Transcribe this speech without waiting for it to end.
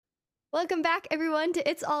Welcome back, everyone, to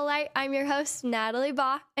It's All Light. I'm your host, Natalie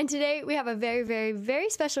Baugh, and today we have a very, very, very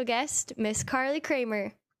special guest, Miss Carley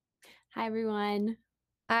Kramer. Hi, everyone.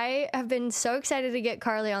 I have been so excited to get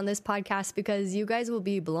Carley on this podcast because you guys will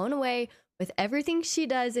be blown away with everything she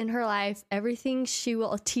does in her life, everything she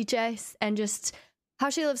will teach us, and just how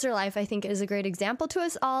she lives her life. I think is a great example to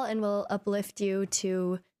us all and will uplift you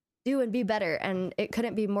to do and be better. And it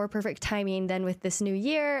couldn't be more perfect timing than with this new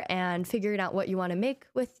year and figuring out what you want to make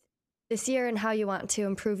with this year and how you want to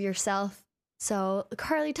improve yourself. So,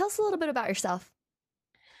 Carley, tell us a little bit about yourself.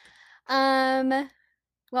 Well,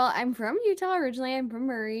 I'm from Utah originally. I'm from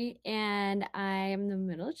Murray, and I'm the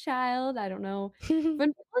middle child. I don't know. When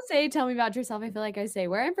people say, tell me about yourself, I feel like I say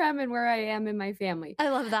where I'm from and where I am in my family. I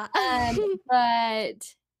love that.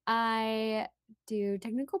 But I do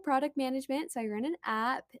technical product management, so I run an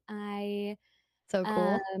app. So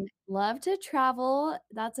cool. Love to travel.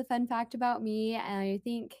 That's a fun fact about me. I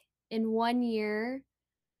think in 1 year,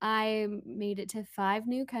 I made it to 5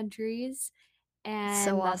 new countries, and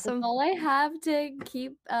So that's awesome. all I have to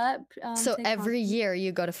keep up. So every year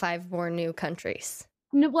you go to 5 more new countries.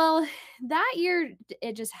 Well, that year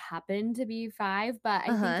it just happened to be 5, but I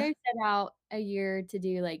think I set out a year to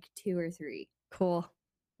do like 2 or 3. Cool.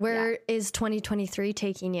 Where is 2023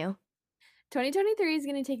 taking you? 2023 is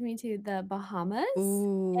going to take me to the Bahamas.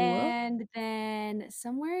 Ooh. And then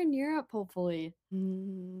somewhere in Europe, hopefully.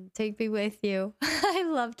 Take me with you. I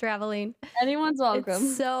love traveling. Anyone's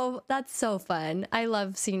welcome. That's so fun. I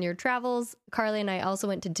love seeing your travels. Carley and I also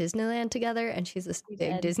went to Disneyland together, and she's a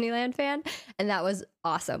big Disneyland fan, and that was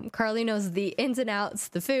awesome. Carley knows the ins and outs,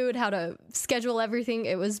 the food, how to schedule everything.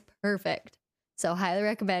 It was perfect. So highly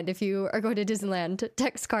recommend if you are going to Disneyland,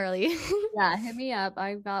 text Carley. Yeah, hit me up.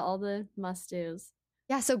 I've got all the must-dos.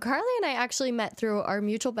 Yeah, so Carley and I actually met through our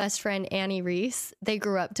mutual best friend, Annie Reese. They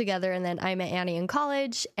grew up together, and then I met Annie in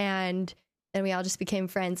college, and then we all just became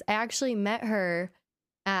friends. I actually met her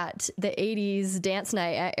at the 80s dance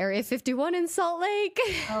night at Area 51 in Salt Lake.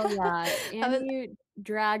 Oh, yeah. Annie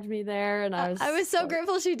dragged me there, and I was so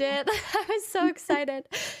grateful she did. I was so excited.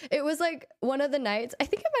 It was like one of the nights, I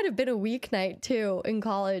think it might have been a weeknight too in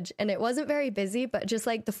college, and it wasn't very busy, but just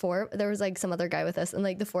like there was like some other guy with us, and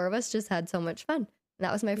like the 4 of us just had so much fun. And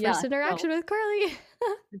that was my first interaction with Carley.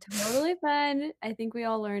 Totally fun. I think we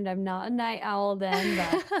all learned I'm not a night owl then,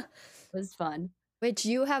 but it was fun. Which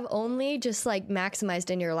you have only just like maximized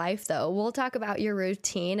in your life, though. We'll talk about your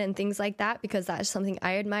routine and things like that, because that's something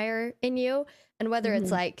I admire in you. And whether it's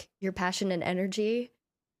like your passion and energy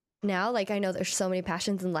now, like I know there's so many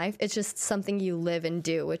passions in life, it's just something you live and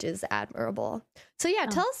do, which is admirable. So yeah,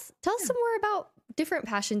 tell us some more about different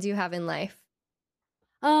passions you have in life.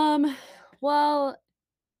 Well,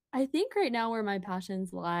 I think right now where my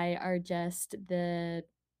passions lie are just the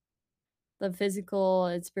physical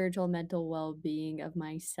and spiritual, mental well-being of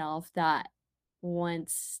myself, that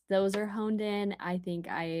once those are honed in, I think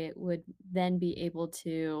I would then be able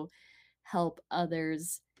to help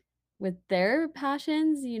others with their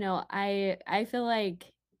passions. You know, I feel like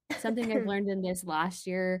something I've learned in this last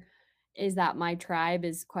year is that my tribe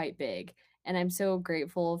is quite big, and I'm so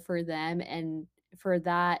grateful for them and for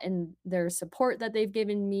that and their support that they've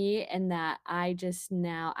given me, and that I just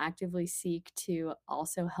now actively seek to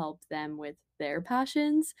also help them with their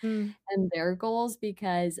passions and their goals,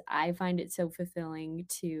 because I find it so fulfilling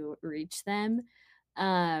to reach them.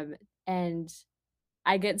 And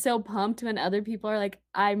I get so pumped when other people are like,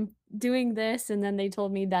 I'm doing this, and then they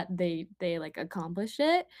told me that they like accomplished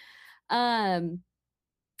it. I'm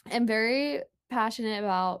very passionate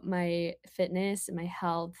about my fitness and my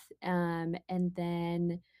health, and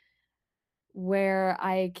then where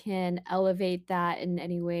I can elevate that in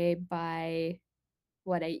any way by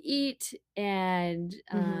what I eat and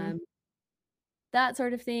that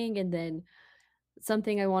sort of thing. And then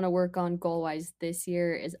something I want to work on goal-wise this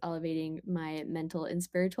year is elevating my mental and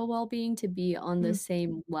spiritual well-being to be on the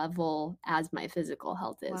same level as my physical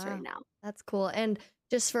health is right now. That's cool. And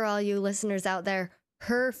just for all you listeners out there,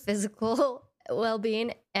 her physical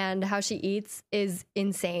well-being and how she eats is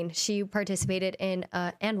insane. She participated in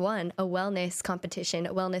and won a wellness competition,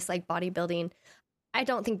 wellness like bodybuilding. I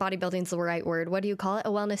don't think bodybuilding is the right word. What do you call it?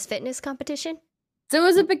 A wellness fitness competition? So it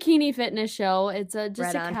was a bikini fitness show. It's a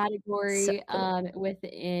category so cool.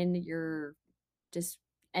 Within your just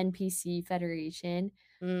NPC federation.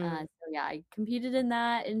 So yeah, I competed in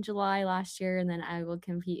that in July last year, and then I will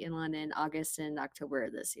compete in one in August and October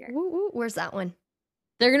this year. Where's that one?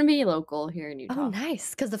 They're going to be local here in Utah. Oh,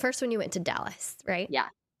 nice. Because the first one you went to Dallas, right? Yeah.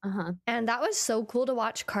 And that was so cool to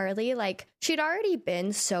watch Carley. Like, she'd already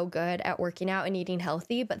been so good at working out and eating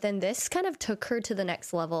healthy, but then this kind of took her to the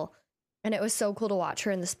next level. And it was so cool to watch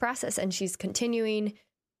her in this process. And she's continuing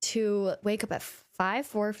to wake up at 5,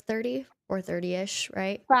 4:30, 4:30-ish,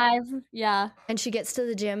 right? 5, yeah. And she gets to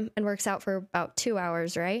the gym and works out for about 2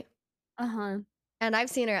 hours, right? Uh-huh. And I've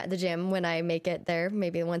seen her at the gym when I make it there,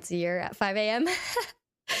 maybe once a year at 5 a.m.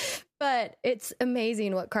 But it's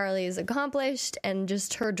amazing what Carley has accomplished and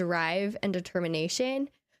just her drive and determination.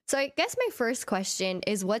 So I guess my first question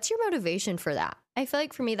is, what's your motivation for that? I feel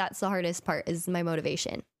like for me, that's the hardest part, is my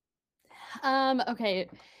motivation. Okay.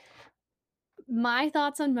 My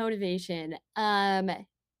thoughts on motivation.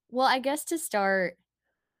 Well, I guess to start,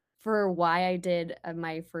 for why I did,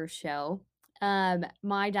 my first show,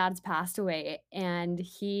 my dad's passed away, and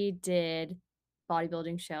he did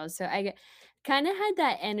bodybuilding shows, so I kinda had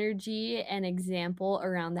that energy and example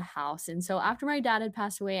around the house, and so after my dad had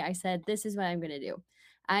passed away, I said, "This is what I'm gonna do.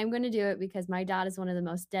 I'm gonna do it because my dad is one of the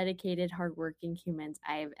most dedicated, hardworking humans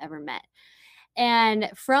I've ever met."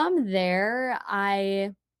 And from there,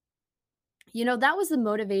 that was the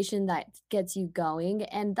motivation that gets you going,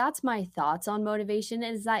 and that's my thoughts on motivation,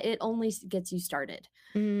 is that it only gets you started.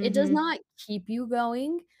 It does Mm-hmm. not keep you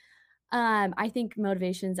going. I think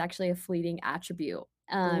motivation is actually a fleeting attribute,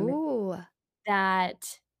 Ooh.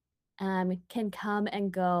 that, can come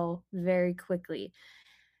and go very quickly.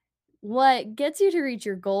 What gets you to reach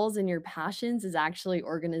your goals and your passions is actually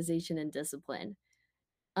organization and discipline,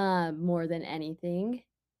 more than anything.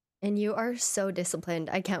 And you are so disciplined.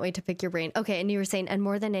 I can't wait to pick your brain. Okay, and you were saying, and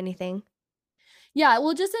more than anything. Yeah,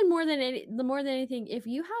 well, just in more than anything, if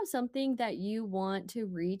you have something that you want to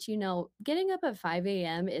reach, getting up at 5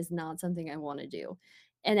 a.m. is not something I wanna do,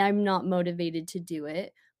 and I'm not motivated to do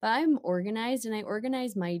it, but I'm organized, and I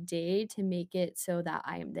organize my day to make it so that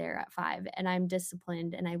I am there at 5, and I'm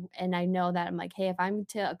disciplined, and I know that I'm like, "Hey, if I'm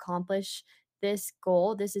to accomplish this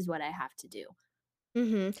goal, this is what I have to do."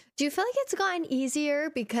 Mm-hmm. Do you feel like it's gotten easier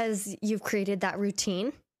because you've created that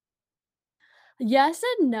routine? Yes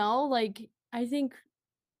and no, like, I think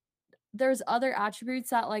there's other attributes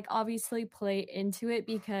that, like, obviously play into it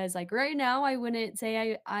because, like, right now, I wouldn't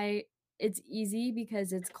say I it's easy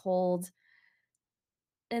because it's cold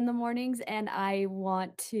in the mornings and I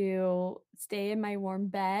want to stay in my warm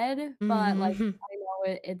bed, but, like, Mm-hmm. I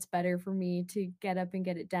know it's better for me to get up and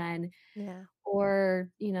get it done, Yeah.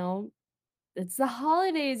 or, it's the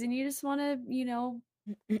holidays and you just wanna,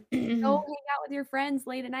 go hang out with your friends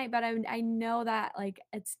late at night, but I know that, like,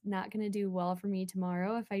 it's not gonna do well for me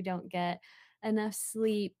tomorrow if I don't get enough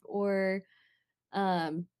sleep or,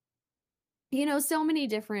 um, so many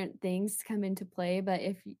different things come into play, but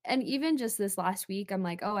if y and even just this last week, I'm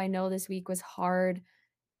like, "Oh, I know this week was hard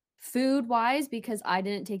food-wise because I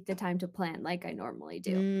didn't take the time to plan like I normally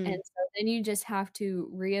do." And Mm. so then you just have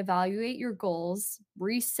to reevaluate your goals,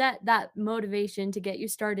 reset that motivation to get you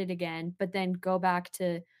started again, but then go back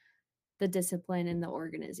to the discipline and the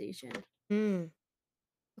organization. Mm.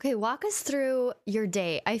 Okay, walk us through your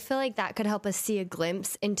day. I feel like that could help us see a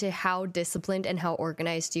glimpse into how disciplined and how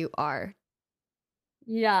organized you are.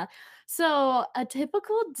 Yeah. So a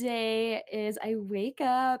typical day is I wake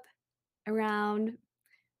up around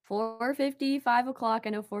 4:50, 5 o'clock. I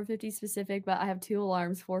know 4:50 specific, but I have 2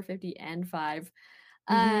 alarms, 4:50 and 5.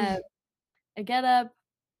 Mm-hmm. Um, I get up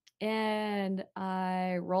and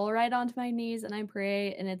I roll right onto my knees and I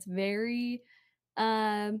pray, and it's very,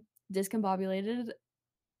 um, discombobulated,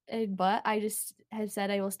 but I just have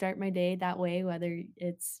said I will start my day that way, whether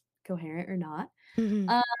it's coherent or not.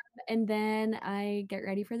 Mm-hmm. Um, and then I get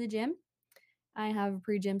ready for the gym. I have a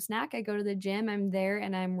pre-gym snack. I go to the gym, I'm there,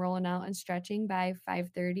 and I'm rolling out and stretching by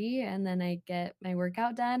 5:30, and then I get my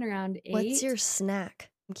workout done around What's 8. your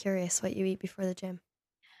snack? I'm curious what you eat before the gym.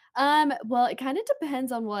 Well, it kinda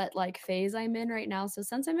depends on what, like, phase I'm in right now. So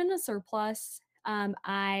since I'm in a surplus,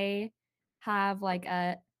 I have, like,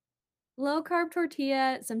 a low-carb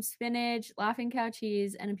tortilla, some spinach, Laughing Cow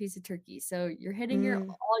cheese, and a piece of turkey. So you're hitting your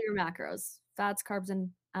Mm. all your macros, fats, carbs,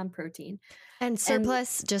 and, protein. And And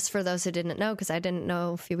surplus, just for those who didn't know, because I didn't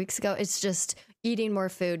know a few weeks ago, it's just eating more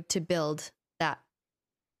food to build that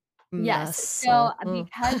yes, so, muscle. Mm.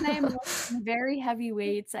 because I am lifting very heavy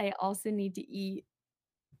weights, I also need to eat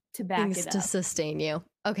to back Things it to up. sustain you.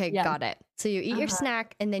 Okay, Yes, got it. So you eat your uh-huh,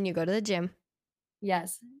 snack and then you go to the gym.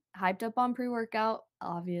 yes, hyped up on pre-workout,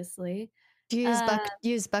 obviously. Do you Uh,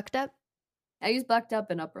 use bucked up I use Bucked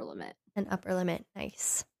Up and Upper Limit. and upper limit?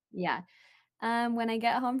 Nice. Yeah. When I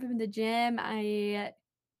get home from the gym, I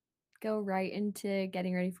go right into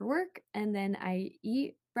getting ready for work, and then I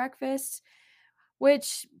eat breakfast.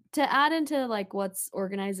 Which to add into, like, what's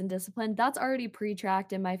organized and disciplined, that's already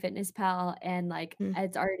pre-tracked in my Fitness Pal and, like, Mm.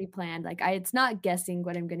 it's already planned, like, I it's not guessing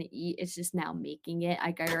what I'm gonna eat, it's just now making it,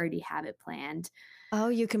 like, I already have it planned. Oh,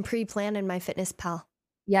 you can pre-plan in MyFitnessPal.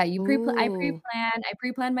 Yeah, Ooh. I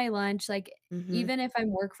pre-plan my lunch, like, Mhm. even if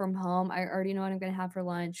I'm work from home, I already know what I'm gonna have for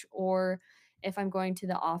lunch, or if I'm going to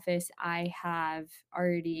the office, I have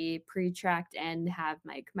already pre-tracked and have,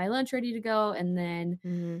 like, my lunch ready to go, and then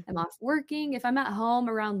Mhm. I'm off working. If I'm at home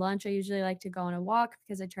around lunch, I usually like to go on a walk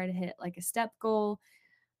because I try to hit, like, a step goal,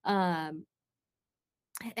 um,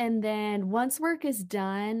 and then once work is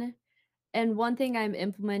done and one thing I'm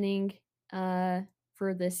implementing, uh,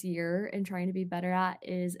 for this year and trying to be better at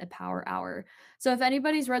is a power hour. So if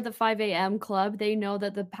anybody's read the 5 AM Club, they know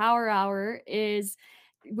that the power hour is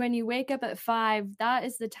when you wake up at 5, that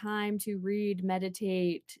is the time to read,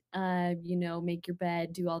 meditate, make your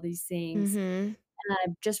bed, do all these things, Mhm.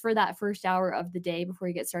 just for that first hour of the day before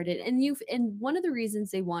you get started. And one of the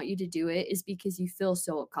reasons they want you to do it is because you feel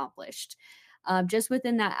so accomplished, just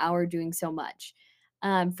within that hour doing so much.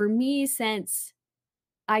 For me, since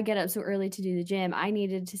I get up so early to do the gym, I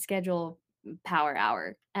needed to schedule power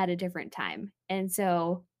hour at a different time. And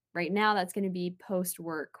so right now that's going to be post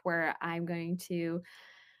work where I'm going to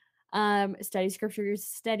study scriptures,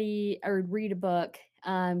 study or read a book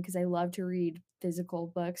because I love to read physical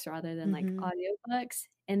books rather than like Mhm. audiobooks,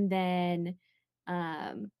 and then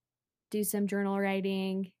um do some journal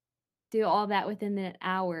writing, do all that within that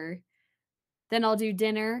hour. Then I'll do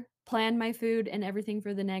dinner, plan my food and everything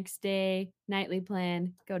for the next day, nightly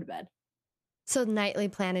plan, go to bed. So nightly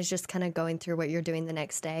plan is just kinda going through what you're doing the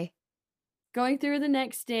next day? Going through the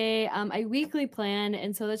next day, I weekly plan,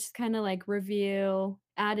 and so that's just kinda, like, review,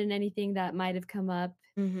 add in anything that might have come up,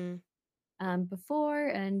 Mhm. before,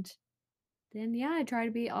 and then, yeah, I try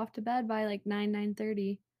to be off to bed by, like,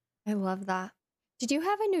 9:30. I love that. Did you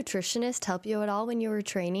have a nutritionist help you at all when you were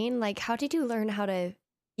training? Like, how did you learn how to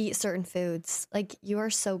eat certain foods? Like, you are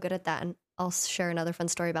so good at that, and I'll share another fun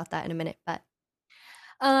story about that in a minute, but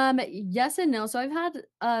Yes and no. So I've had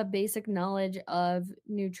a basic knowledge of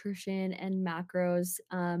nutrition and macros,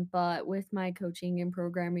 but with my coaching and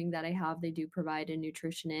programming that I have, they do provide a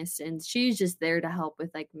nutritionist, and she's just there to help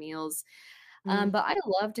with like meals. mm, But I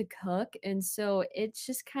love to cook, and so it's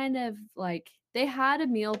just kind of like they had a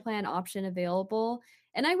meal plan option available,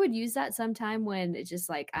 and I would use that sometime when it's just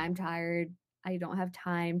like I'm tired, I don't have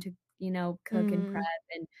time to, cook and prep mhm.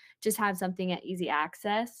 and just have something at easy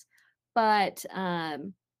access. But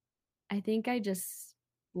I think I just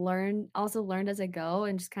learned as I go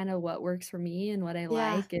and just kinda what works for me and what I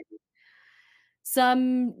Yeah. like, and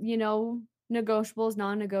some, negotiables,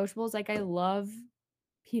 non-negotiables, like, I love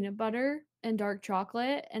peanut butter and dark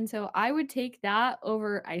chocolate, and so I would take that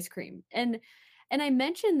over ice cream, and I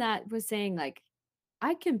mentioned that was saying, like,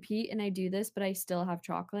 I compete and I do this, but I still have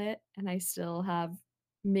chocolate, and I still have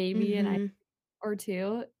maybe an ice Mhm. or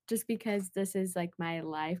 2, just because this is, like, my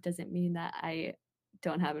life doesn't mean that I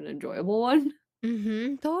don't have an enjoyable one.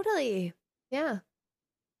 Mhm. Totally. Yeah.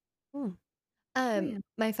 Mm. Oh, yeah.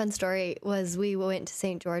 My fun story was we went to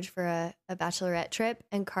St. George for a bachelorette trip,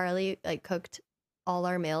 and Carly, like, cooked all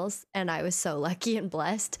our meals, and I was so lucky and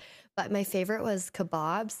blessed, but my favorite was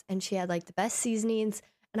kebabs, and she had, like, the best seasonings,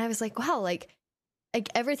 and I was like, "Wow," like,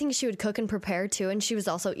 everything she would cook and prepare too, and she was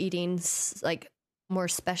also eating like, more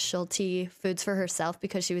specialty foods for herself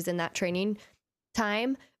because she was in that training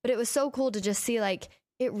time, but it was so cool to just see, like,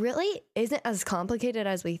 it really isn't as complicated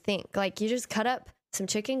as we think. Like, you just cut up some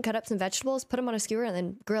chicken, cut up some vegetables, put them on a skewer, and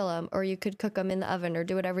then grill them, or you could cook them in the oven or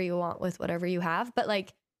do whatever you want with whatever you have. But,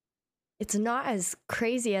 like, it's not as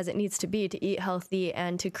crazy as it needs to be to eat healthy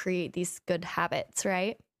and to create these good habits,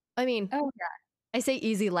 right? I mean, Oh, yeah. I say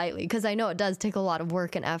easy lightly because I know it does take a lot of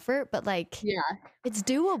work and effort, but, like, Yeah. it's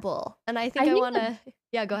doable. And I I think I think want to,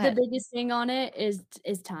 yeah, go the ahead. biggest thing on it is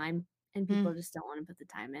time, and Mm. people just don't wanna put the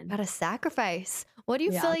time in. Gotta sacrifice. What do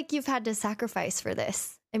you feel Yeah. like you've had to sacrifice for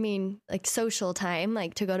this? I mean, like social time,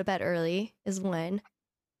 like to go to bed early is one.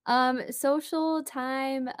 Social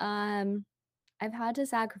time, I've had to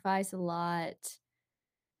sacrifice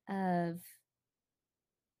of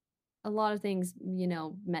a lot of things,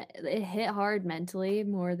 it hit hard mentally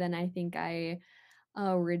more than I think I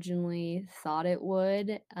originally thought it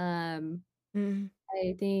would. Mm,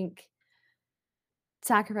 I think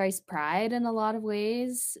sacrifice pride in a lot of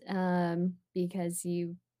ways, because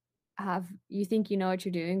you think you know what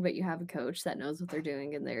you're doing, but you have a coach that knows what they're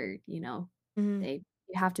doing, and mm, they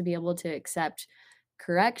you have to be able to accept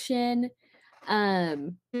correction,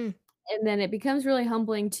 um, mm, and then it becomes really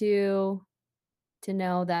humbling to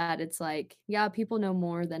know that it's like, yeah, people know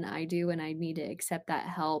more than I do, and I need to accept that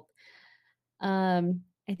help.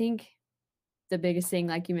 I think the biggest thing,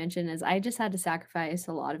 like you mentioned, is I just had to sacrifice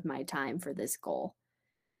a lot of my time for this goal.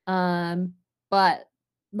 Um, but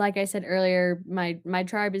like I said earlier, my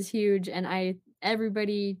tribe is huge and I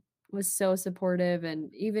everybody was so supportive,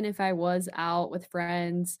 and even if I was out with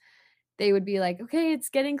friends, they would be like, "Okay, it's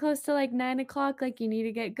getting close to like 9 o'clock. Like you need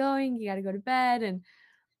to get going, you gotta go to bed." And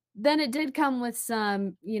then it did come with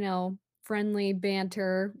some, friendly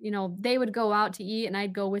banter. They would go out to eat and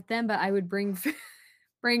I'd go with them, but I would bring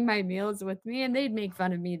bring my meals with me and they'd make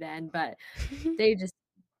fun of me then, but they just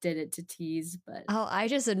did it to tease, but Oh, I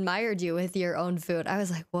just admired you with your own food. I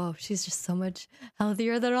was like, whoa, she's just so much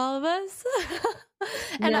healthier than all of us.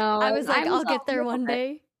 And no, I was I like, was I'll get a there little one bit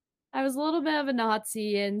day. I was a little bit of a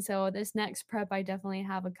Nazi, and so this next prep, I definitely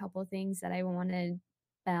have a couple things that I wanna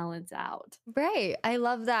balance out. Right. I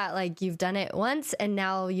love that. Like you've done it once and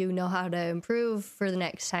now you know how to improve for the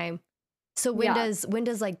next time. So Yeah. when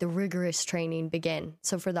does like the rigorous training begin?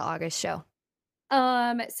 So for the August show.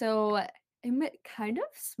 So I'm kind of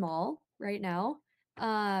small right now.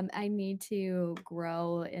 I need to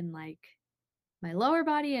grow in, like, my lower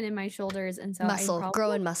body and in my shoulders, and so I'm Muscle, probably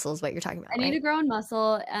growing muscle is what you're talking I about, need to right? grow in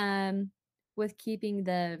muscle, with keeping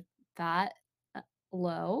the fat,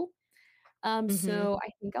 low. Mm-hmm. So I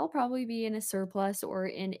think I'll probably be in a surplus or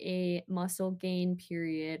in a muscle gain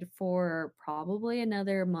period for probably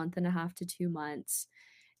another month and a half to 2 months,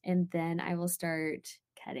 and then I will start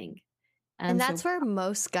cutting. And So that's where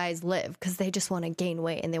most guys live because they just want to gain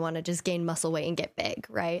weight and they want to just gain muscle weight and get big,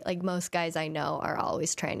 right? Like most guys I know are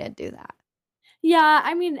always trying to do that. yeah,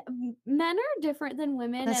 I mean, men are different than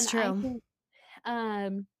women, That's and I true. think,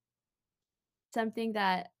 um, something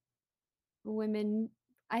that women,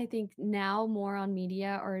 I think now more on media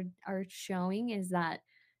are showing is that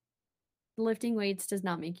lifting weights does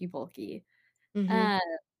not make you bulky. Mm-hmm. Uh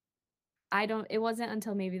I don't it wasn't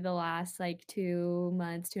until maybe the last, like, 2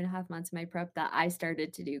 months, 2.5 months of my prep that I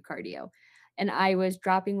started to do cardio, and I was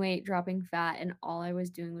dropping weight, dropping fat, and all I was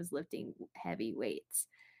doing was lifting heavy weights.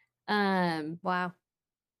 Um, Wow.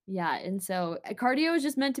 yeah, and so, cardio is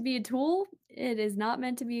just meant to be a tool. It is not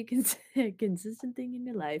meant to be a a consistent thing in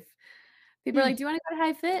your life. People are Hmm. like, "Do you wanna go to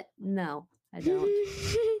high fit?" No, I don't.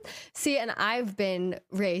 See, and I've been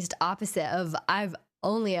raised opposite of I've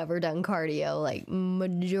only ever done cardio like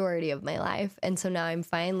majority of my life. And so now I'm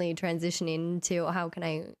finally transitioning to how can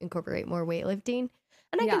I incorporate more weightlifting?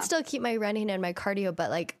 And I can Yeah, still keep my running and my cardio, but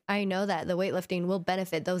like I know that the weightlifting will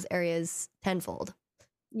benefit those areas tenfold.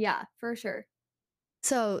 yeah, for sure.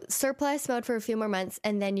 So surplus mode for a few more months,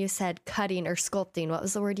 and then you said cutting or sculpting. What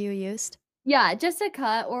was the word you used? Yeah, just a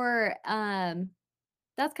cut or,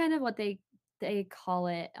 that's kind of what they call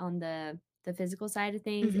it on the physical side of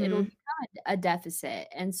things. It'll Mm-hmm. become a deficit,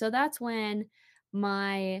 and so that's when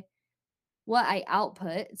my what I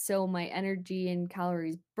output, so my energy and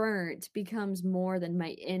calories burnt becomes more than my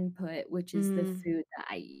input, which is the Mm. food that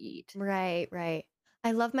I eat. Right, right.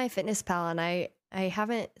 I love my fitness pal and I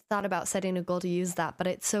haven't thought about setting a goal to use that, but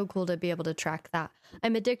it's so cool to be able to track that.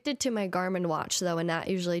 I'm addicted to my Garmin watch though, and that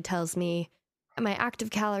usually tells me my active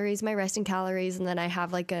calories, my resting calories, and then I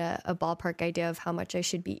have like a ballpark idea of how much I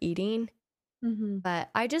should be eating. Mhm. But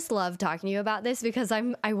I just love talking to you about this because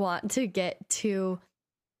I want to get to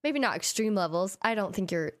maybe not extreme levels. I don't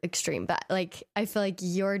think you're extreme, but like I feel like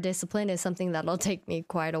your discipline is something that'll take me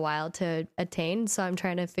quite a while to attain. So I'm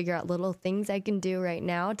trying to figure out little things I can do right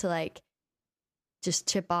now to like just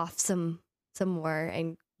chip off some more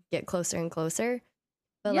and get closer and closer.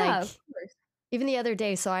 But Yeah, like of course. even the other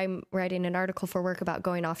day, so I'm writing an article for work about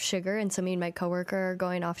going off sugar, and so me and my coworker are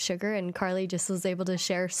going off sugar, and Carly just was able to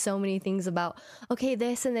share so many things about okay,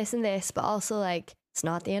 this and this and this, but also like it's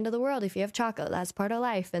not the end of the world if you have chocolate. That's part of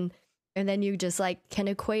life, and then you just like can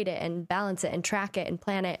equate it and balance it and track it and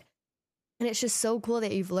plan it, and it's just so cool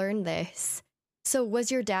that you've learned this. So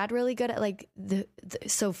was your dad really good at like the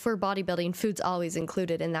so for bodybuilding, food's always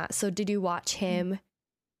included in that. So did you watch him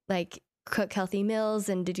like cook healthy meals,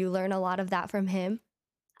 and did you learn a lot of that from him?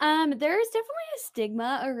 There's definitely a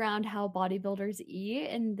stigma around how bodybuilders eat,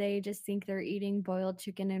 and they just think they're eating boiled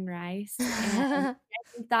chicken and rice, and I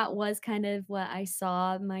think that was kind of what I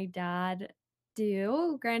saw my dad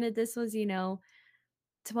do. Granted, this was,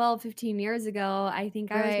 12, 15 years ago. I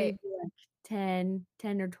think I was Right. maybe, like, 10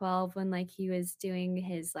 or 12 when, like, he was doing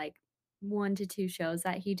his, like, 1 to 2 shows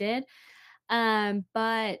that he did.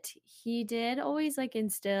 But he did always, like,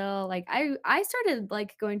 instill like, I started,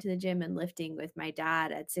 like, going to the gym and lifting with my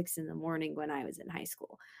dad at 6 in the morning when I was in high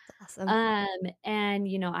school. Awesome. And,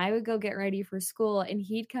 I would go get ready for school, and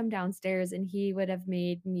he'd come downstairs, and he would have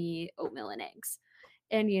made me oatmeal and eggs.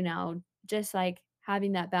 And, just, like,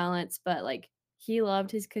 having that balance, but, like, he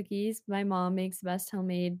loved his cookies. My mom makes the best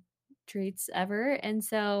homemade treats ever, and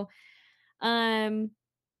so, um,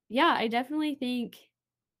 yeah, I definitely think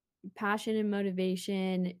passion and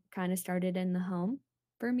motivation kinda started in the home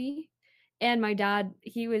for me, and my dad,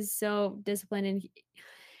 he was so disciplined and he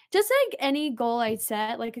just like any goal I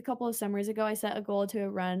set, like a couple of summers ago, I set a goal to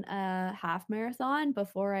run a half marathon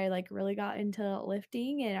before I, like, really got into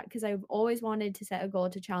lifting, and because I've always wanted to set a goal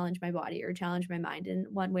to challenge my body or challenge my mind in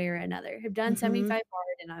one way or another. I've done Mhm. 75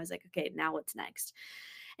 hard, and I was like, "Okay, now what's next?"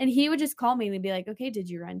 And he would just call me and be like, "Okay, did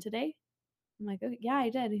you run today?" I'm like, "Oh, yeah, I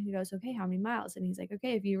did." And he goes, "Okay, how many miles?" And he's like,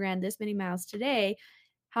 "Okay, if you ran this many miles today,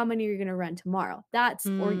 how many are you gonna run tomorrow?"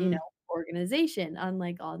 That's or, Mm. organization,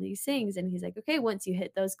 unlike all these things. And he's like, "Okay, once you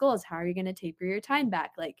hit those goals, how are you gonna taper your time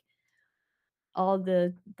back?" Like, all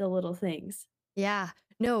the little things. Yeah.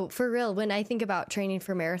 No, for real, when I think about training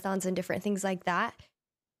for marathons and different things like that,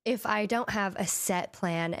 if I don't have a set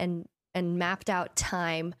plan and mapped out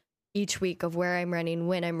time each week of where I'm running,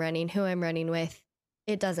 when I'm running, who I'm running with,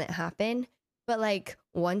 it doesn't happen. But like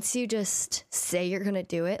once you just say you're going to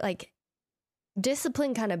do it, like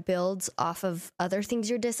discipline kind of builds off of other things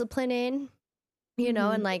you're disciplined in, and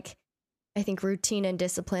Mhm. like I think routine and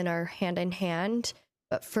discipline are hand in hand.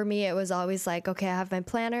 But for me, it was always like, okay, I have my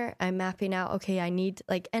planner. I'm mapping out, okay, I need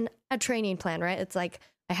like a training plan, right? It's like,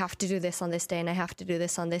 I have to do this on this day and I have to do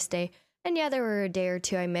this on this day. And yeah, there were a day or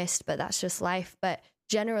two I missed, but that's just life. But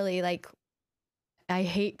generally, like, I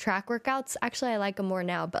hate track workouts. Actually, I like them more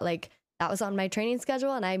now, but like, that was on my training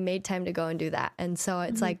schedule and I made time to go and do that. And so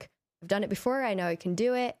it's Mhm. like, I've done it before. I know I can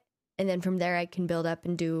do it. And then from there, I can build up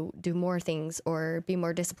and do more things or be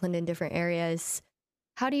more disciplined in different areas.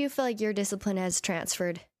 How do you feel like your discipline has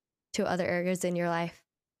transferred to other areas in your life?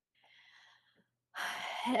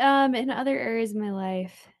 In other areas of my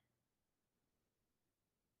life,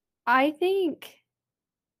 I think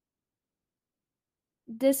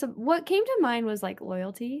what came to mind was, like,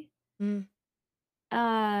 loyalty. Mm,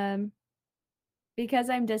 Um, because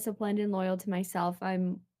I'm disciplined and loyal to myself,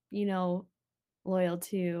 I'm, loyal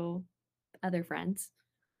to other friends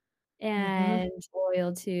mhm, and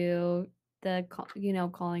loyal to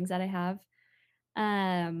callings that I have.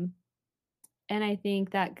 Um, and I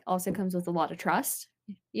think that also comes with a lot of trust.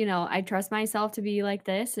 I trust myself to be like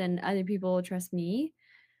this and other people will trust me.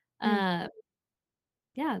 mm. Um,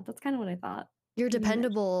 yeah, that's kinda what I thought You're when you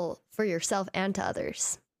mentioned. dependable for yourself and to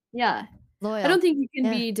others. Yeah. I Loyal. don't think you can Yeah.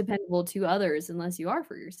 be dependable to others unless you are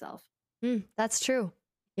for yourself. That's true.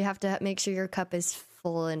 You have to make sure your cup is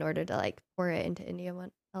full in order to like pour it into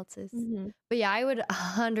anyone else's. Mhm. But yeah, I would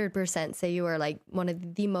 100% say you are like one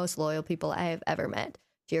of the most loyal people I have ever met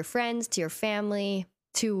to your friends, to your family,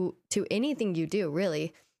 to anything you do,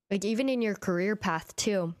 really. Like even in your career path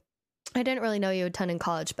too. I didn't really know you a ton in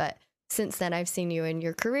college, but since then I've seen you in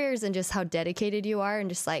your careers and just how dedicated you are and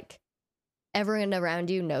just like everyone around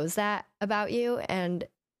you knows that about you and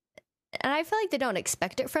I feel like they don't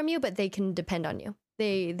expect it from you, but they can depend on you.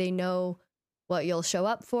 They know what you'll show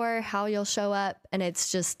up for, how you'll show up, and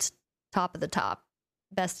it's just top of the top,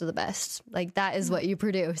 best of the best. Like that is what you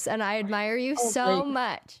produce, and I admire you Oh, so great.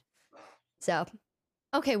 much. So,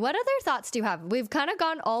 okay, what other thoughts do you have? We've kind of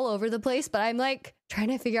gone all over the place, but I'm like trying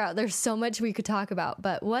to figure out there's so much we could talk about,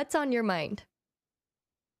 but what's on your mind?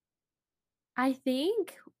 I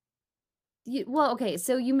think okay,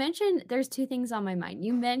 so you mentioned there's 2 things on my mind.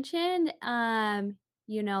 You mentioned,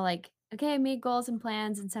 like, okay, I made goals and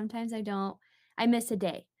plans, and sometimes I don't. I miss a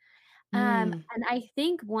day. Mm, And I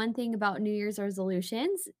think one thing about New Year's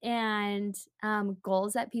resolutions and,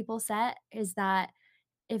 goals that people set is that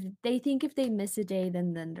if they miss a day,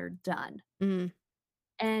 then they're done, mm,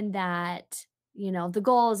 and that, the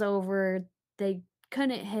goal is over, they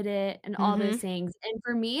couldn't hit it, and all those mm-hmm. things, and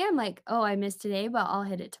for me, I'm like, "Oh, I missed today, but I'll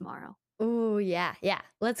hit it tomorrow." Ooh, yeah, yeah.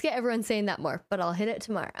 Let's get everyone saying that more, but I'll hit it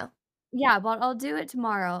tomorrow. Yeah, but I'll do it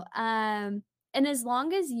tomorrow, and as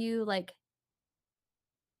long as you, like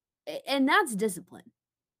and that's discipline,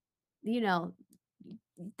 you know,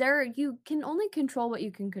 there you can only control what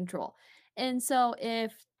you can control, and so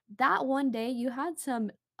if that one day you had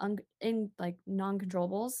some like,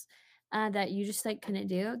 non-controllables, that you just, like, couldn't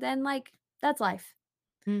do, then, like, that's life.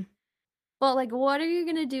 Mm. But, like, what are you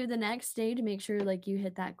gonna do the next day to make sure, like, you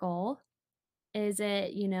hit that goal? Is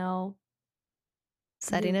it, you're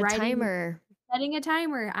Setting a writing timer. setting a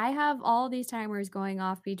timer. I have all these timers going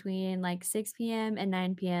off between, like, 6 p.m. and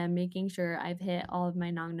 9 p.m., making sure I've hit all of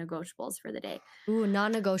my non-negotiables for the day. Ooh,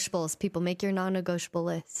 non-negotiables. People make your non-negotiable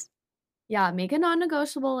list. Yeah, make a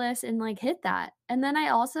non-negotiable list and, like, hit that. And then I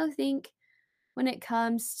also think when it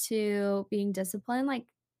comes to being disciplined, like,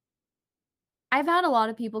 I've had a lot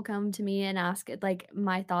of people come to me and ask, like,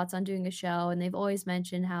 my thoughts on doing a show, and they've always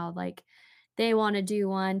mentioned how, like, they wanna do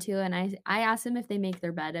one too, and I ask them if they make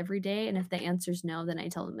their bed every day, and if the answer's no, then I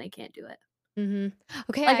tell them they can't do it. Mhm.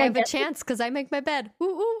 Okay, I Like, I have a get that. chance because I make my bed.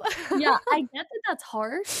 Woo woo. Yeah, I get that that's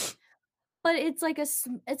harsh, but it's like it's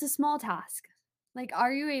a small task. Like,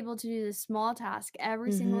 are you able to do this small task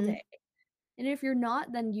every single Mhm. day? And if you're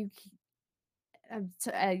not, then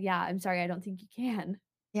yeah, I'm sorry, I don't think you can.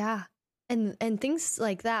 Yeah. And things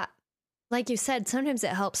like that. Like you said, sometimes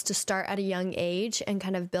it helps to start at a young age and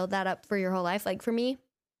kind of build that up for your whole life. Like for me,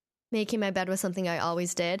 making my bed was something I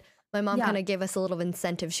always did. My mom Yeah, kind of gave us a little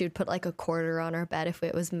incentive. She would put like a quarter on our bed if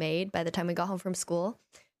it was made by the time we got home from school.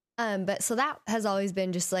 But so that has always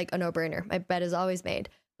been just like a no-brainer. My bed is always made.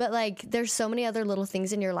 But like there's so many other little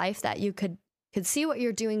things in your life that you could see what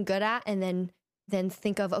you're doing good at and then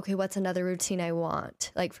think of, okay, what's another routine I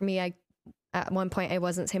want? Like for me, I at one point I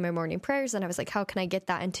wasn't saying my morning prayers and I was like, how can I get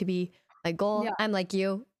that into be my goal? yeah, I'm like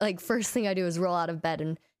you. Like first thing I do is roll out of bed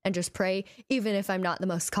and just pray, even if I'm not the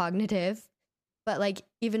most cognitive. But like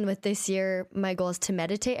even with this year, my goal is to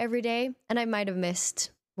meditate every day. And I might have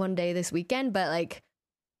missed one day this weekend, but like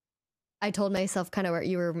I told myself kind of what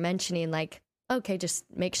you were mentioning, like, okay, just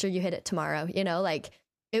make sure you hit it tomorrow, like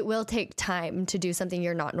it will take time to do something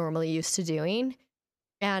you're not normally used to doing.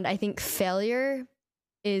 And I think failure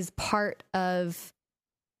is part of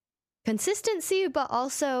consistency, but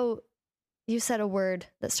also you said a word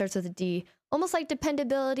that starts with a D, almost like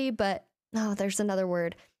dependability, but no, there's another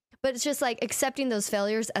word. But it's just like accepting those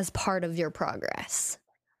failures as part of your progress.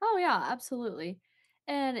 oh, yeah, absolutely,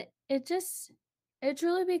 and it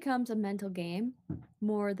truly becomes a mental game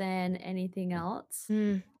more than anything else.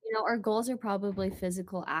 Mm, You know, our goals are probably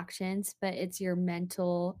physical actions, but it's your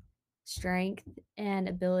mental strength and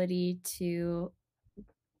ability to,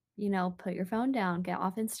 put your phone down, get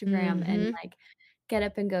off Instagram, and, mm-hmm. like, get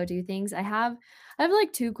up and go do things. I have,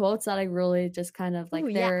 like, 2 quotes that I really just kind of Oh, like,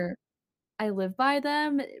 yeah. I live by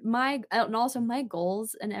them. And also my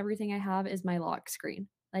goals and everything I have is my lock screen.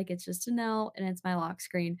 Like, it's just a note and it's my lock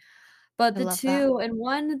screen. But I the love that. 2 and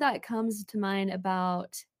one that comes to mind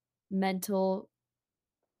about mental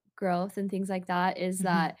growth and things like that is Hmm.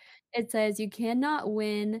 that it says, "You cannot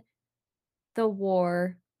win the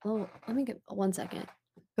war." Oh, let me get 1 second.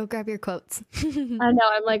 Go grab your quotes. I know,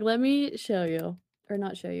 I'm like, "Let me show you." Or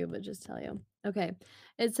not show you, but just tell you. Okay.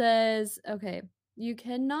 It says, okay, "You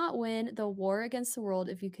cannot win the war against the world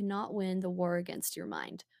if you cannot win the war against your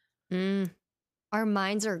mind." Mm. Our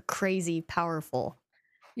minds are crazy powerful.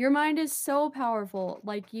 Your mind is so powerful.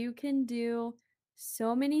 Like, you can do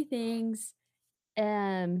so many things,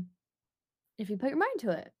 and if you put your mind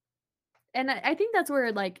to it. And I think that's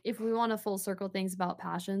where, like, if we wanna full circle things about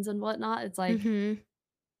passions and whatnot, it's like, Hmm.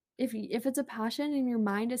 if it's a passion and your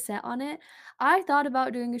mind is set on it. I thought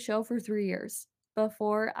about doing a show for 3 years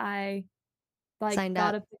before I, like, Signed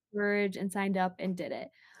got up. up the courage and signed up and did it.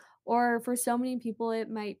 Or for so many people, it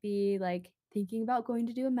might be, like, thinking about going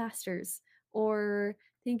to do a master's or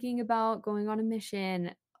thinking about going on a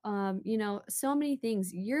mission, so many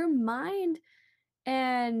things. Your mind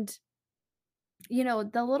and,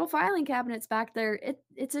 the little filing cabinets back there,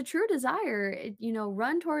 it's a true desire.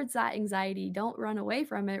 Run towards that anxiety, don't run away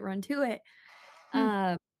from it, run to it. Hmm.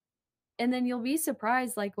 Um, and then you'll be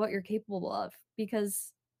surprised, like, what you're capable of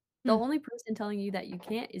because the Hmm. only person telling you that you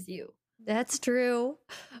can't is you. That's true.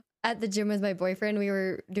 At the gym with my boyfriend, we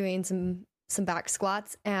were doing some back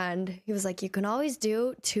squats and he was like, "You can always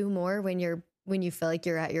do two more when you feel like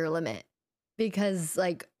you're at your limit." Because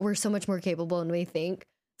like we're so much more capable than we think.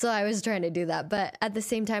 So I was trying to do that, but at the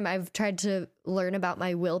same time I've tried to learn about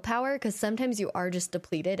my willpower cuz sometimes you are just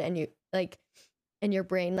depleted and you like and your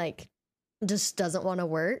brain like just doesn't want to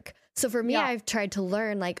work. So for me, Yeah, I've tried to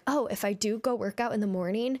learn like, oh, if I do go work out in the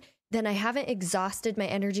morning, then I haven't exhausted my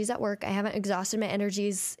energies at work. I haven't exhausted my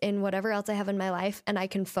energies in whatever else I have in my life. And I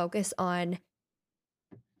can focus on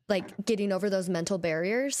like getting over those mental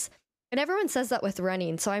barriers. And everyone says that with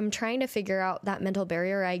running. So I'm trying to figure out that mental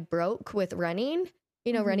barrier I broke with running,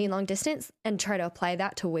 running mhm, long distance and try to apply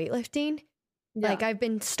that to weightlifting. Like yeah, I've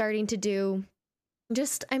been starting to do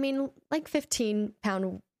just, I mean, like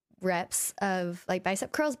 15-pound reps of like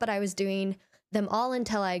bicep curls, but I was doing them all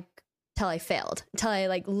until I failed, until I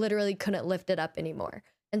like literally couldn't lift it up anymore.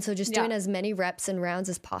 And so just yeah, doing as many reps and rounds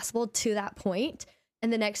as possible to that point.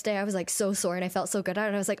 And the next day I was like so sore and I felt so good at it.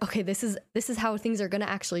 And I was like, okay, this is how things are gonna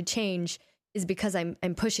actually change is because I'm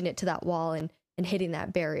pushing it to that wall and hitting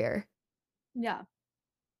that barrier. yeah.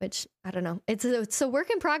 which I don't know. It's a work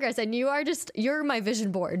in progress, and you're my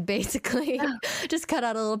vision board, basically. Just cut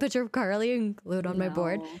out a little picture of Carley and glue it on my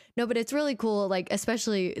board. No. No, but it's really cool, like,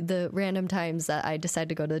 especially the random times that I decide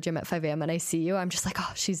to go to the gym at 5 a.m. and I see you, I'm just like,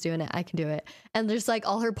 oh, she's doing it. I can do it. And there's like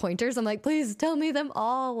all her pointers. I'm like, please tell me them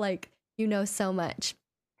all. Like, you know so much.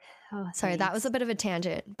 Oh, Sorry, that was thanks. a bit of a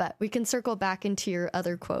tangent, but we can circle back into your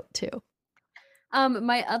other quote too.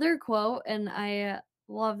 My other quote, and I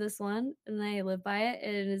love this one, and I live by it,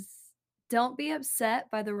 is don't be upset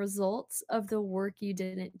by the results of the work you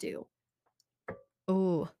didn't do.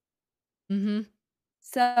 Ooh. Mm-hmm.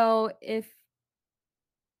 So if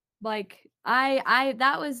like I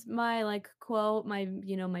that was my like quote, my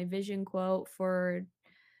my vision quote for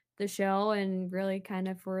the show and really kind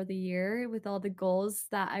of for the year with all the goals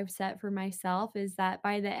that I've set for myself is that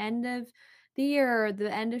by the end of the year, or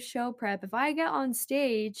the end of show prep, if I get on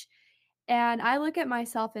stage and I look at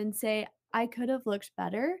myself and say, I could have looked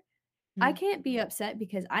better, I can't be upset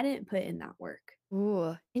because I didn't put in that work.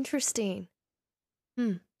 Ooh, interesting.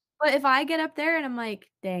 Hmm. But if I get up there and I'm like,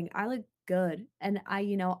 dang, I look good and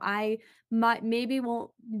I might maybe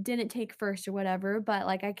won't didn't take first or whatever, but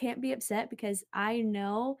like I can't be upset because I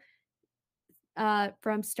know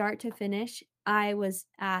from start to finish, I was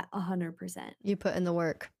at 100%. You put in the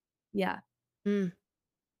work. Yeah. Mm.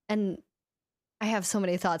 And I have so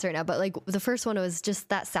many thoughts right now, but like the first one was just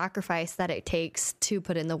that sacrifice that it takes to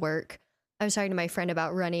put in the work. I was talking to my friend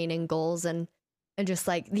about running and goals and just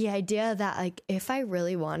like the idea that like if I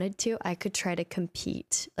really wanted to, I could try to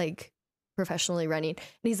compete like professionally running. And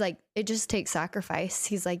he's like, it just takes sacrifice.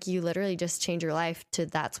 He's like, you literally just change your life to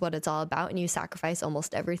that's what it's all about, and you sacrifice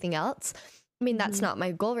almost everything else. I mean, that's Mhm. not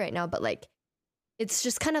my goal right now, but like it's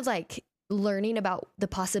just kind of like learning about the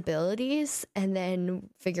possibilities and then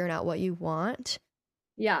figuring out what you want.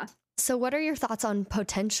 Yeah. So what are your thoughts on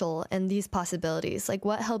potential and these possibilities? Like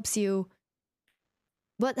what helps you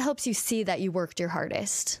see that you worked your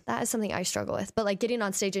hardest? That is something I struggle with. But like getting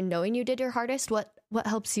on stage and knowing you did your hardest, what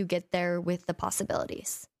helps you get there with the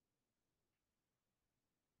possibilities?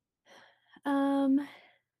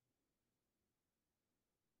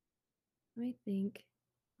 Let me think.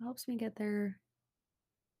 What helps me get there?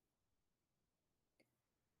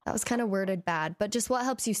 That was kind of worded bad, but just what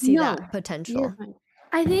helps you see No, that you're potential? fine.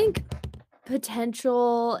 I think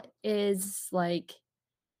potential is like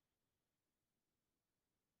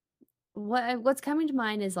what's coming to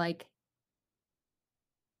mind is like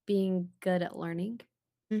being good at learning.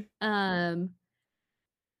 Mm, Um,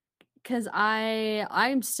 because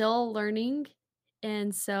I'm still learning,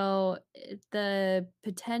 and so the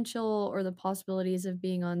potential or the possibilities of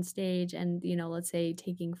being on stage and let's say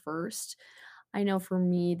taking first, I know for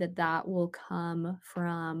me that that will come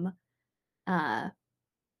from uh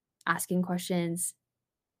asking questions,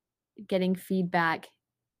 getting feedback,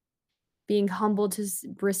 being humble to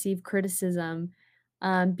receive criticism,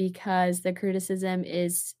 because the criticism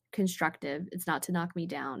is constructive. It's not to knock me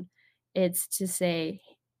down. It's to say,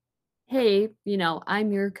 hey,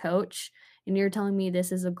 I'm your coach and you're telling me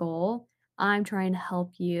this is a goal. I'm trying to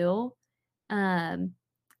help you. Um,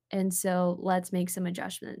 and so let's make some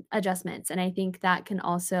adjustments. And I think that can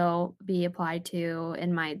also be applied to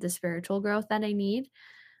in the spiritual growth that I need,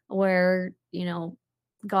 where,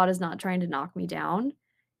 God is not trying to knock me down.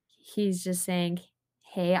 He's just saying,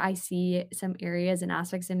 hey, I see some areas and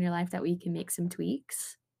aspects in your life that we can make some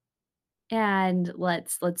tweaks and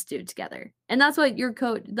let's do it together. And that's what your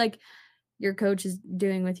coach is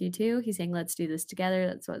doing with you too. He's saying, let's do this together.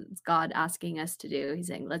 That's what it's God asking us to do. He's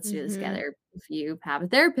saying, let's do this mm-hmm. together. If you have a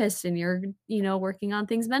therapist and you're, working on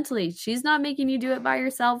things mentally, she's not making you do it by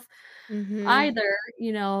yourself Mm-hmm.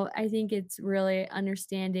 either. I think it's really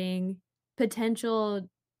understanding potential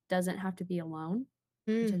doesn't have to be alone.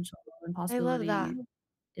 Mm, Potential and I love possibility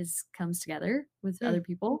that. comes together with Mm, other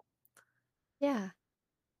people. yeah.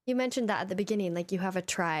 You mentioned that at the beginning, like you have a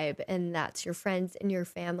tribe and that's your friends and your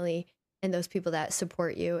family and those people that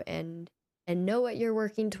support you and know what you're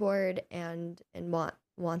working toward and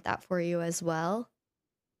want that for you as well.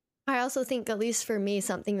 I also think, at least for me,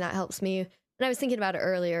 something that helps me, and I was thinking about it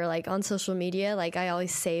earlier, like on social media, like I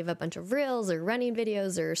always save a bunch of reels or running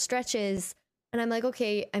videos or stretches. And I'm like,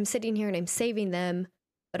 okay, I'm sitting here and I'm saving them,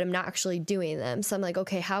 but I'm not actually doing them. So I'm like,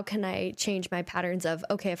 okay, how can I change my patterns of,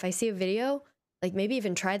 okay, if I see a video, like maybe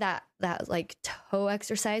even try that like toe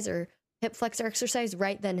exercise or hip flexor exercise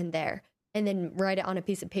right then and there, and then write it on a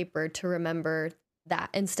piece of paper to remember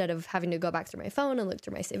that instead of having to go back through my phone and look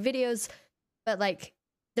through my saved videos. But like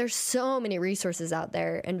there's so many resources out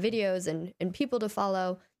there and videos and people to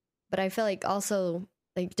follow. But I feel like also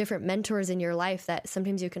like different mentors in your life that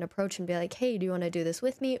sometimes you can approach and be like, hey, do you want to do this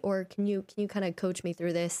with me? Or can you kind of coach me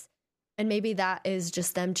through this? And maybe that is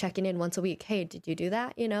just them checking in once a week. Hey, did you do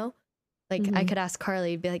that? You know, like I Mhm. could ask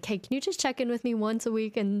Carly, be like, hey, can you just check in with me once a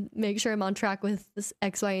week and make sure I'm on track with this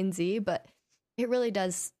X, Y, and Z? But it really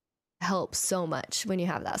does help so much when you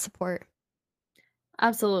have that support.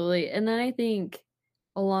 Absolutely, and then I think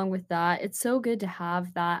along with that, it's so good to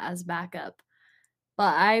have that as backup.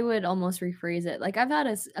 But I would almost rephrase it. Like, I've had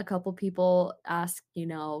a couple people ask,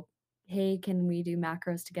 "Hey, can we do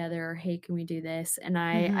macros together?" Or, "Hey, can we do this?" And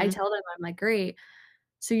I Mm-hmm. tell them, I'm like, "Great.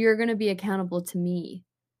 So you're gonna be accountable to me."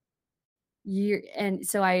 You and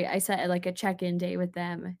so I set, like, a check-in day with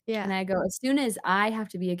them, and Yeah. I go, "As soon as I have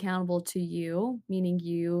to be accountable to you," meaning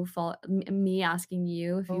you fall me asking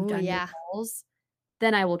you if you've Oh, done your yeah. goals,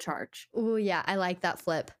 "then I will charge." Oh, yeah. I like that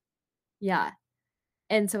flip. Yeah,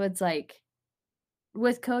 and so it's like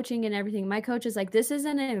with coaching and everything, my coach is like, "This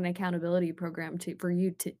isn't an accountability program to for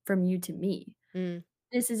you to from you to me. Mm.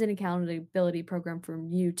 This is an accountability program from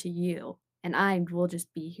you to you, and I will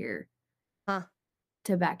just be here Huh.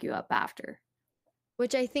 to back you up after."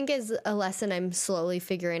 Which I think is a lesson I'm slowly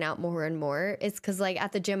figuring out more and more. It's because, like,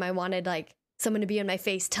 at the gym, I wanted, like, someone to be in my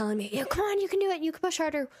face telling me, yeah, come on, you can do it. You can push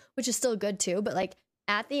harder, which is still good too. But, like,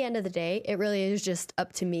 at the end of the day, it really is just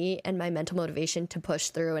up to me and my mental motivation to push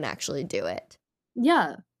through and actually do it,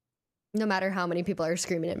 Yeah. no matter how many people are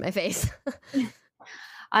screaming in my face.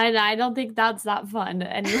 I don't think that's that fun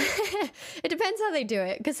anyway. It depends how they do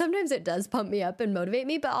it, because sometimes it does pump me up and motivate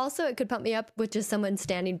me, but also it could pump me up with just someone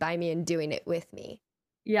standing by me and doing it with me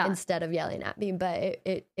Yeah. instead of yelling at me. But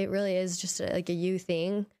it really is just like a you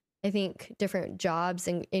thing. I think different jobs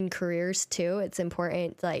and in careers too, it's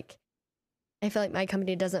important. Like, I feel like my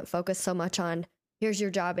company doesn't focus so much on here's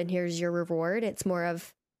your job and here's your reward. It's more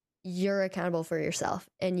of you're accountable for yourself,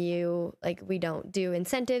 and you, like, we don't do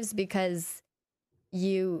incentives because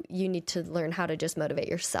you need to learn how to just motivate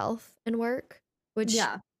yourself and work, which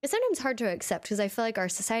Yeah. is sometimes hard to accept because I feel like our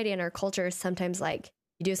society and our culture is sometimes like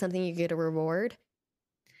you do something, you get a reward,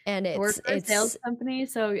 and I work for a sales it's company,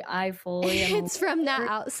 so I fully am it's from that aware.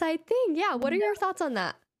 outside thing. Yeah, what are your Yeah. thoughts on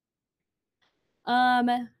that?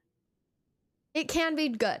 Um, It can be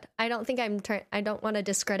good. I don't think I don't want to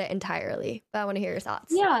discredit entirely, but I want to hear your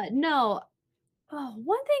thoughts. yeah, no. Oh,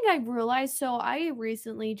 one thing I realized, so I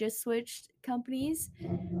recently just switched companies.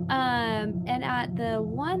 And at the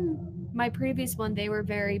one my previous one, they were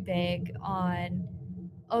very big on,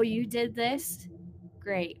 "Oh, you did this?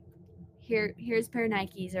 Great. Here's a pair of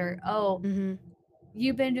Nikes," or, "Oh, Mm-hmm.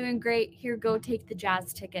 you've been doing great. Here, go take the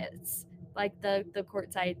Jazz tickets, like the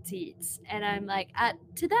courtside seats." And I'm like, at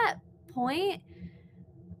to that point,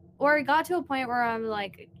 or it got to a point where I'm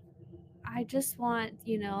like, I just want,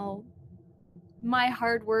 my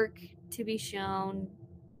hard work to be shown,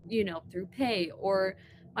 through pay, or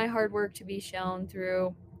my hard work to be shown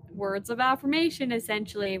through words of affirmation,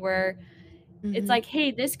 essentially, where it's Mm-hmm. like,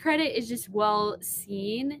 hey, this credit is just well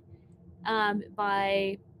seen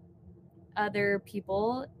by other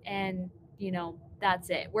people, and that's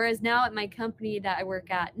it. Whereas now at my company that I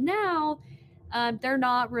work at now, they're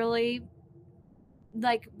not really,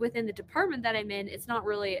 like, within the department that I'm in, it's not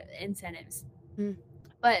really incentives. Mm-hmm.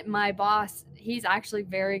 But my boss, he's actually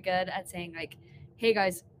very good at saying, like, hey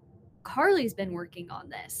guys, Carly's been working on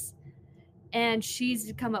this and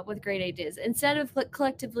she's come up with great ideas, instead of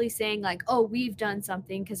collectively saying, like, oh, we've done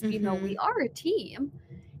something, because we Mm-hmm. are a team.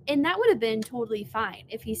 And that would have been totally fine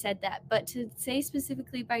if he said that, but to say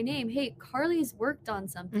specifically by name, hey, Carly's worked on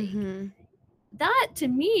something, Mm-hmm. that to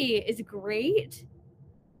me is great,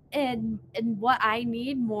 and what I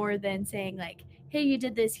need more than saying, like, hey, you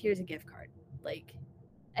did this, here's a gift card. Like,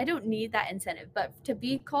 I don't need that incentive, but to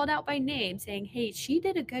be called out by name saying, hey, she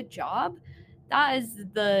did a good job, that is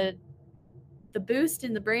the boost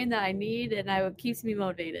in the brain that I need, and it keeps me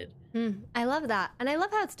motivated. I love that. And I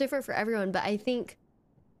love how it's different for everyone, but I think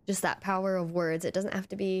just that power of words, it doesn't have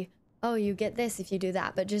to be, oh, you get this if you do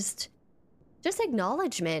that, but just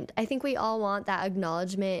acknowledgement. I think we all want that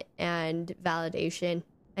acknowledgement and validation.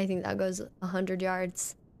 I think that goes 100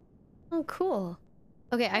 yards. Oh, cool.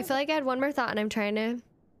 Okay, I feel like I had one more thought and I'm trying to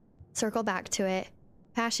circle back to it.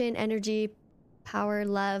 Passion, energy, power,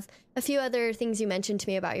 love. A few other things you mentioned to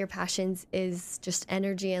me about your passions is just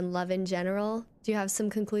energy and love in general. Do you have some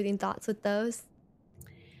concluding thoughts with those?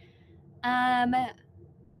 Um,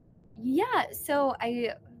 yeah. So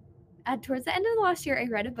I, towards the end of the last year, I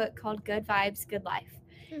read a book called Good Vibes, Good Life,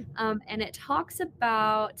 Hmm. and it talks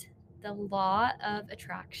about the law of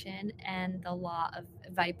attraction and the law of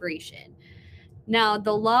vibration. Now,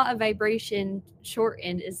 the law of vibration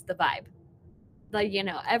shortened is the vibe. like,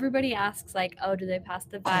 everybody asks like, oh, do they pass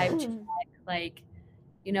the vibe check? Like,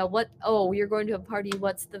 you're going to a party,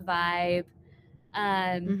 what's the vibe?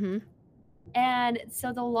 Mm-hmm. And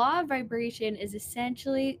so the law of vibration is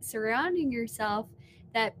essentially surrounding yourself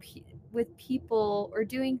with people or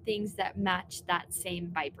doing things that match that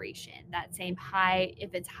same vibration, that same high,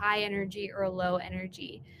 if it's high energy or low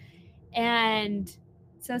energy. And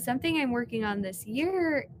so something I'm working on this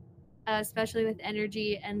year, especially with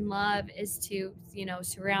energy and love, is to,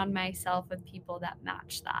 surround myself with people that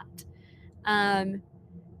match that.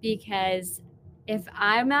 Because if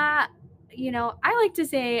I'm at, I like to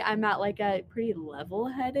say I'm at like a pretty level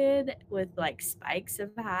headed with like spikes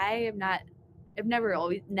of high. I've never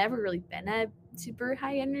really been a super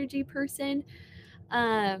high energy person.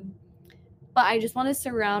 Um, but I just want to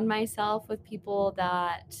surround myself with people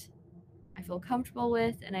that I feel comfortable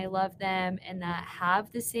with and I love them and that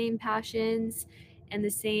have the same passions and the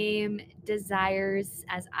same desires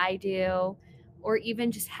as I do, or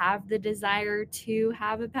even just have the desire to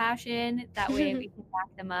have a passion. That way we can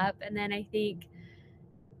back them up. And then I think,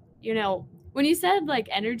 when you said like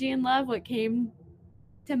energy and love, what came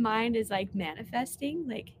to mind is like manifesting.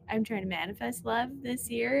 Like I'm trying to manifest love this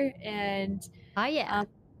year, and Oh yeah.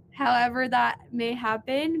 however that may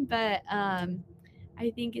happen, but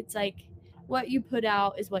I think it's like what you put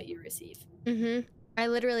out is what you receive. Mm-hmm.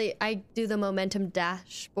 I do the momentum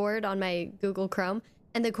dashboard on my Google Chrome,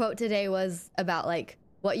 and the quote today was about like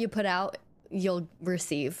what you put out, you'll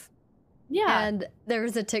receive. Yeah. And there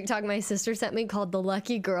was a TikTok my sister sent me called the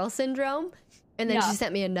lucky girl syndrome. And then she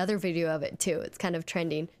sent me another video of it too. It's kind of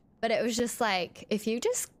trending. But it was just like, if you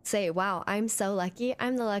just say, wow, I'm so lucky.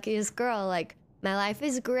 I'm the luckiest girl. Like, my life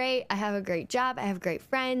is great. I have a great job. I have great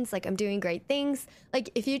friends. Like, I'm doing great things. Like,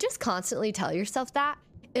 if you just constantly tell yourself that,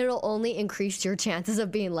 it'll only increase your chances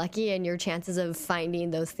of being lucky and your chances of finding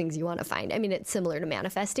those things you want to find. I mean, it's similar to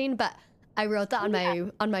manifesting, but I wrote that on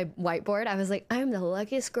my whiteboard. I was like, I'm the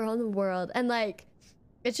luckiest girl in the world. And like,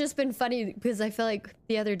 it's just been funny because I feel like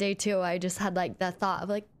the other day too, I just had like that thought of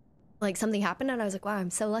like something happened and I was like, wow,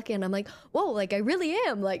 I'm so lucky. And I'm like, whoa, like I really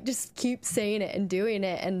am. Like just keep saying it and doing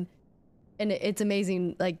it. And it's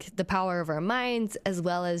amazing, like the power of our minds as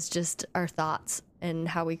well as just our thoughts and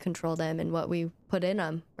how we control them and what we put in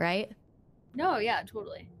them, right? No, yeah,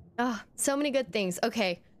 totally. Oh, so many good things.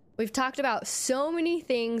 Okay, we've talked about so many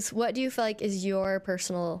things. What do you feel like is your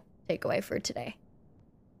personal takeaway for today?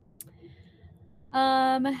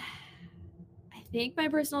 I think my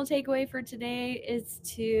personal takeaway for today is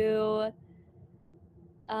to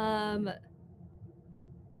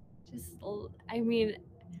just, I mean,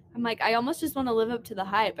 I'm like, I almost just want to live up to the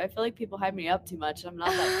hype. I feel like people hype me up too much. I'm not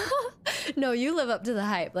that. No, you live up to the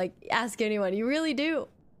hype. Like, ask anyone. You really do.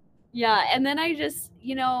 Yeah. And then I just,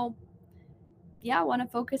 want to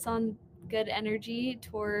focus on good energy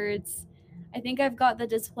towards, I think I've got the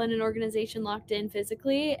discipline and organization locked in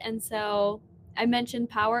physically. And so I mentioned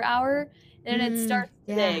Power Hour, and it starts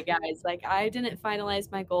today, guys. Like, I didn't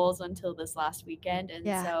finalize my goals until this last weekend. And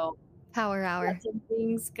so Power Hour. Some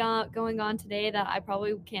things going on today that I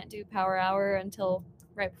probably can't do Power Hour until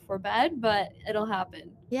right before bed, but it'll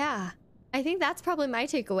happen. Yeah. I think that's probably my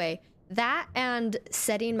takeaway. That and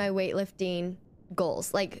setting my weightlifting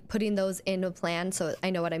goals, like putting those in a plan so I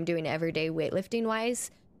know what I'm doing every day weightlifting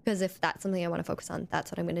wise. Because if that's something I want to focus on,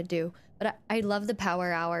 that's what I'm going to do. But I love the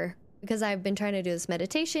Power Hour because I've been trying to do this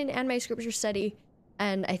meditation and my scripture study.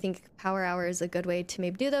 And I think Power Hour is a good way to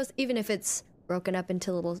maybe do those, even if it's broken up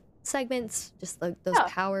into little segments, just like those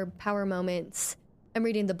power moments. I'm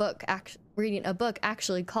reading a book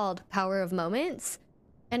actually called Power of Moments,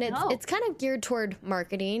 and it's kind of geared toward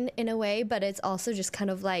marketing in a way, but it's also just kind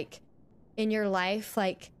of like in your life,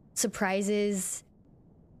 like surprises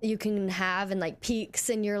you can have and like peaks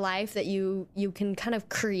in your life that you can kind of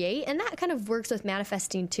create. And that kind of works with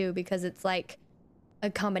manifesting too, because it's like a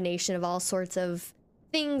combination of all sorts of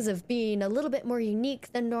things of being a little bit more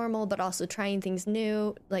unique than normal, but also trying things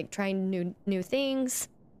new, like trying new things.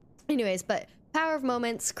 Anyways, but Power of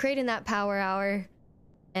Moments, creating that Power Hour,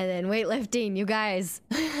 and then weightlifting, you guys,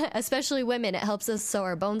 especially women, it helps us so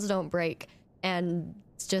our bones don't break, and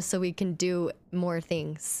it's just so we can do more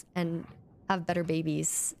things and have better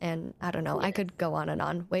babies. And I don't know, I could go on and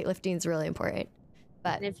on. Weightlifting is really important.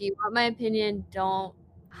 But and if you want my opinion, don't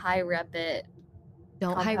high rep it.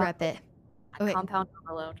 Don't high rep it. Compound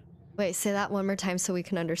overload. Wait, say that one more time so we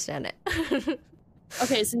can understand it.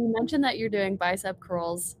 Okay, so you mentioned that you're doing bicep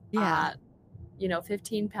curls Yeah. at,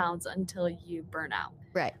 15 pounds until you burn out.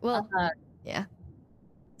 Right. Well, yeah.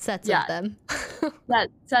 Sets Yeah. of them.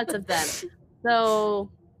 Sets of them.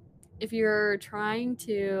 So if you're trying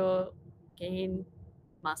to gain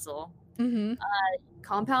muscle Mm-hmm.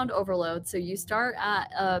 Compound overload. So you start at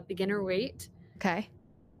a beginner weight. Okay.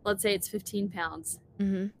 Let's say it's 15 pounds.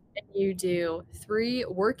 Mm-hmm. And you do 3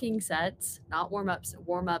 working sets, not warm-ups,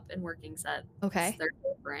 warm-up and working sets. Okay. They're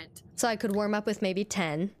different. So I could warm up with maybe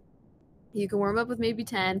 10. You can warm up with maybe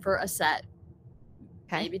 10 for a set.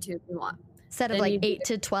 Okay. Maybe 2 if you want. Set of Then like you 8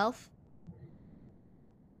 to 12?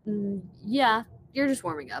 Yeah, you're just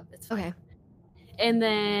warming up. It's fine. Okay. And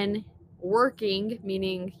then working,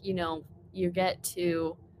 meaning, you get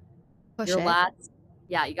to Push your it. last,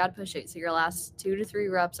 you got to push it. So your last 2 to 3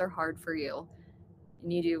 reps are hard for you.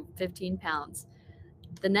 And you do 15 pounds.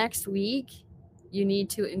 The next week, you need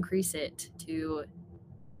to increase it to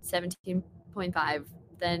 17.5.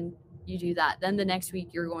 Then you do that. Then the next week,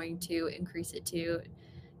 you're going to increase it to,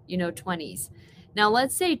 20s. Now,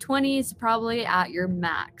 let's say 20 is probably at your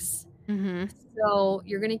max. Mm-hmm. So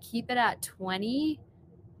you're going to keep it at 20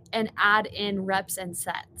 and add in reps and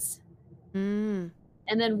sets. Mm.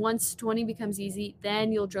 And then once 20 becomes easy,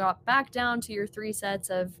 then you'll drop back down to your 3 sets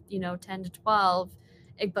of, 10 to 12,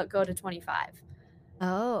 but go to 25.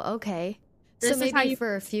 Oh, okay. So maybe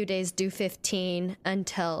for a few days do 15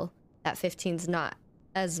 until that 15's not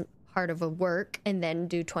as hard of a work, and then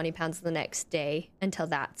do 20 pounds the next day until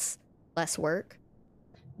that's less work.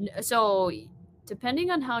 So depending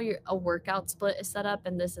on how a workout split is set up,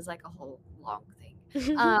 and this is like a whole long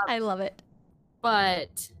thing. I love it.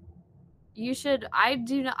 But you should, I'm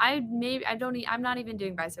not even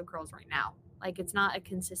doing bicep curls right now. Like, it's not a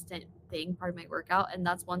consistent thing, part of my workout. And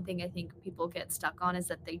that's one thing I think people get stuck on, is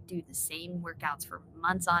that they do the same workouts for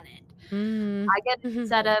months on end. I get a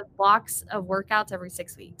set of blocks of workouts every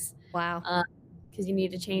 6 weeks. Wow. Because you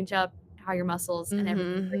need to change up how your muscles and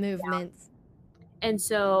everything movements. And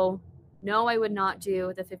so, no, I would not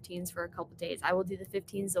do the 15s for a couple days. I will do the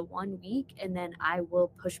 15s the 1 week, and then I will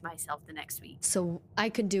push myself the next week. So I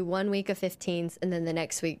could do 1 week of 15s, and then the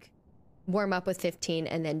next week warm up with 15,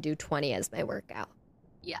 and then do 20 as my workout.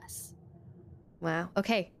 Yes. Wow.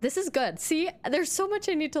 Okay. This is good. See, there's so much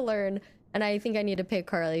I need to learn, and I think I need to pay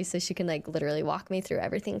Carley so she can like literally walk me through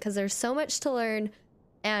everything, because there's so much to learn.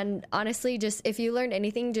 And honestly, just if you learned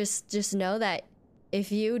anything, just know that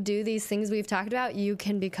if you do these things we've talked about, you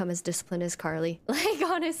can become as disciplined as Carley. Like,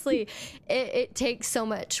 honestly, it takes so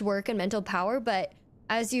much work and mental power, but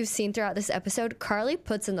as you've seen throughout this episode, Carley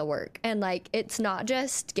puts in the work. And like, it's not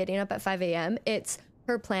just getting up at 5 a.m. It's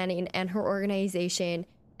her planning and her organization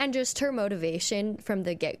and just her motivation from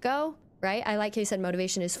the get-go, right? I like how you said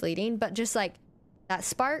motivation is fleeting, but just like that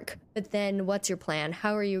spark, but then what's your plan?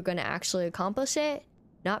 How are you going to actually accomplish it?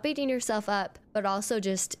 Not beating yourself up, but also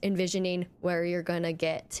just envisioning where you're going to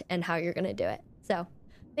get and how you're going to do it. So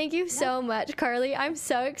thank you so much, Carley. I'm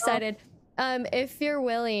so excited. If you're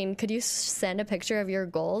willing, could you send a picture of your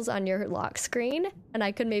goals on your lock screen? And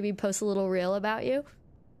I could maybe post a little reel about you.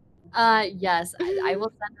 Yes, I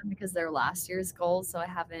will send them because they're last year's goals, so I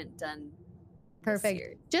haven't done Perfect.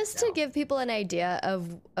 Year, just to give people an idea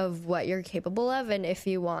of what you're capable of, and if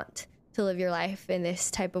you want to live your life in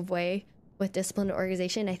this type of way with discipline and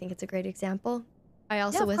organization, I think it's a great example. I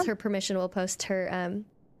also, with her permission, will post her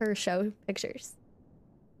show pictures.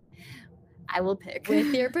 I will pick.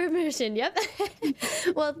 With your permission, yep.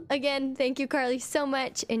 Well, again, thank you, Carley, so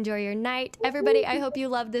much. Enjoy your night. Everybody, I hope you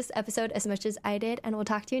loved this episode as much as I did, and we'll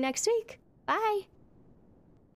talk to you next week. Bye.